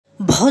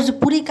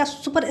भोजपुरी का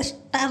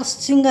superstar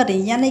singer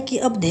यानी कि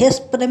अवधेश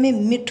प्रेमी,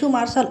 मिठू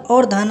मार्शल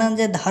और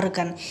धनंजय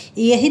धड़कन,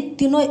 यही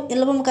तीनों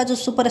एल्बम का जो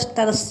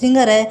सुपरस्टार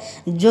सिंगर है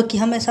जो कि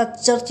हमेशा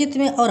चर्चित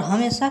में और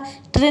हमेशा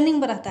ट्रेनिंग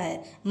में रहता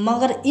है।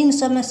 मगर इन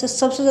सब में से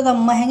सबसे ज़्यादा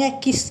महंगा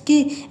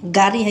किसकी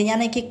गाड़ी है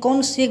यानी कि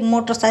कौन सी एक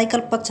मोटरसाइकिल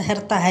पर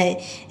चढ़ता है?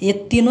 ये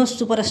तीनों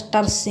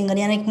सुपरस्टार सिंगर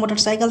यानी कि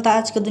मोटरसाइकिल तो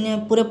आज की दुनिया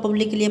में पूरे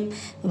पब्लिक के लिए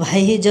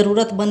भाई ही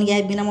ज़रूरत बन गया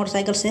है। बिना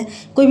मोटरसाइकिल से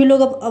कोई भी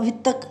लोग अब अभी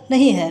तक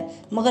नहीं है।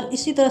 मगर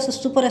इसी तरह से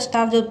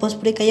सुपरस्टार जो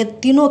भोजपुरी का ये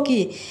तीनों की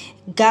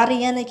गाड़ी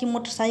यानी कि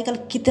मोटरसाइकिल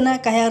कितना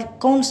का है और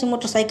कौन सी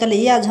मोटरसाइकिल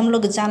ये आज हम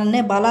लोग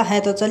जानने वाला है।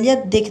 तो चलिए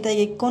देखते हैं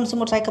कि कौन सी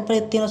मोटरसाइकिल पर ये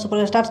तीनों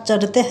सुपरस्टार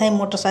चढ़ते हैं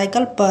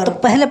मोटरसाइकिल पर। तो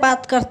पहले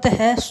बात करते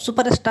हैं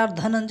सुपरस्टार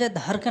धनंजय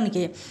धड़कन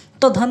की।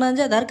 तो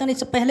धनंजय धड़कन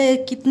इससे पहले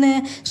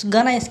कितने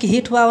गाना इसकी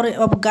हिट हुआ और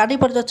अब गाड़ी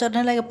पर जो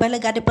चढ़ने लगे। पहले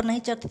गाड़ी पर नहीं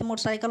चढ़ती थी,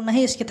 मोटरसाइकिल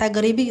नहीं इसकी था,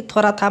 गरीबी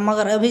थोड़ा था,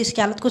 मगर अभी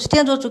इसकी हालत कुछ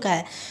चेंज हो चुका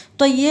है।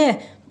 तो ये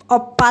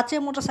अब 5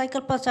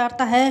 मोटरसाइकिल पर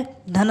चढ़ता है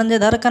धनंजय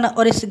धड़कन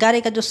और इस गाड़ी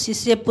का जो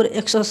सीसी है पूरे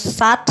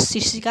 160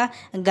 सीसी का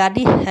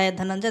गाड़ी है।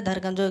 धनंजय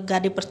धड़कन जो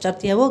गाड़ी पर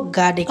चढ़ती है वो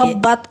गाड़ी की।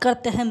 अब बात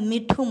करते हैं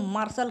मिठू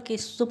मार्शल की,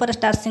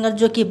 सुपरस्टार सिंगर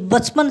जो कि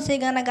बचपन से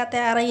गाना गाते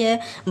आ रही है।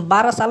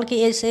 12 साल की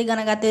एज से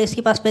गाना गाते हैं।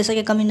 इसके पास पैसे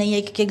की कमी नहीं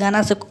है क्योंकि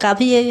गाना से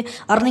काफ़ी ये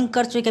अर्निंग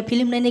कर चुके हैं।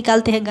 फिल्म नहीं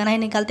निकालते हैं, गाना ही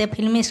निकालते हैं।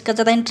 फिल्म में इसका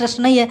ज़्यादा इंटरेस्ट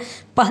नहीं है।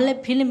 पहले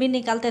फिल्म भी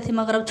निकालते थे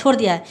मगर अब छोड़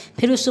दिया है,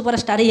 फिर भी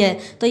सुपरस्टार ही है।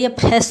 तो ये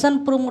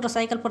फैशन प्रो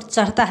मोटरसाइकिल पर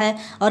चढ़ता है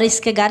और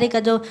इसके गाड़ी का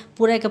जो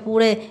पूरे के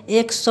पूरे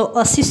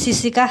 180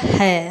 सीसी का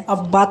है।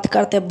 अब बात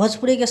करते हैं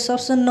भोजपुरी के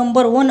सबसे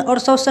नंबर 1 और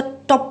सबसे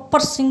टॉपर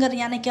सिंगर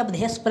यानी कि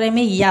अवधेश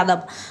प्रेमी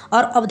यादव।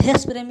 और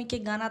अवधेश प्रेमी के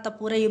गाना तो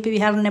पूरे यूपी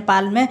बिहार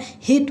नेपाल में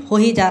हिट हो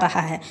ही जा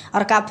रहा है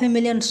और काफ़ी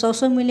मिलियन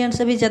 100 मिलियन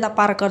से भी ज़्यादा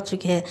पार कर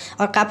चुके हैं।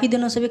 और काफ़ी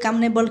दिनों से भी काम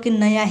नहीं बल्कि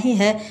नया ही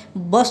है,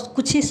 बस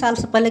कुछ ही साल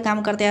से पहले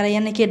काम करते आ रहे हैं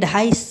यानी कि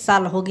 2.5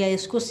 साल हो गया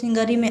इसको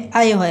सिंगरी में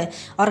आए हुए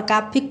और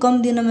काफ़ी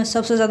कम दिनों में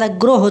सबसे ज़्यादा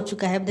ग्रो हो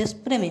चुका है अवधेश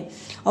प्रेमी।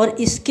 और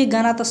इसके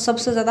गाना तो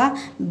सबसे ज़्यादा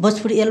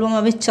भोजपुरी एल्बम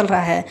अभी चल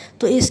रहा है।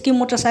 तो इसकी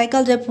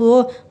मोटरसाइकिल जब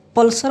वो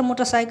पल्सर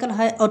मोटरसाइकिल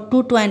है और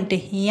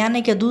 220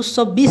 यानी कि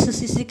 220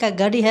 सीसी का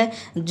गाड़ी है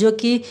जो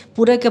कि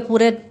पूरे के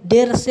पूरे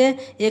 1.5 से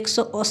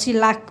 180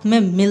 लाख में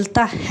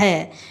मिलता है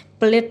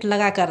प्लेट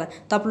लगाकर।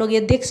 तो आप लोग ये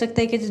देख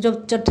सकते हैं कि जो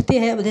चढ़ती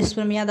है अवधेश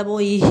प्रेमी यादव वो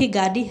यही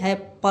गाड़ी है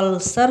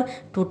पल्सर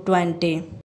 220।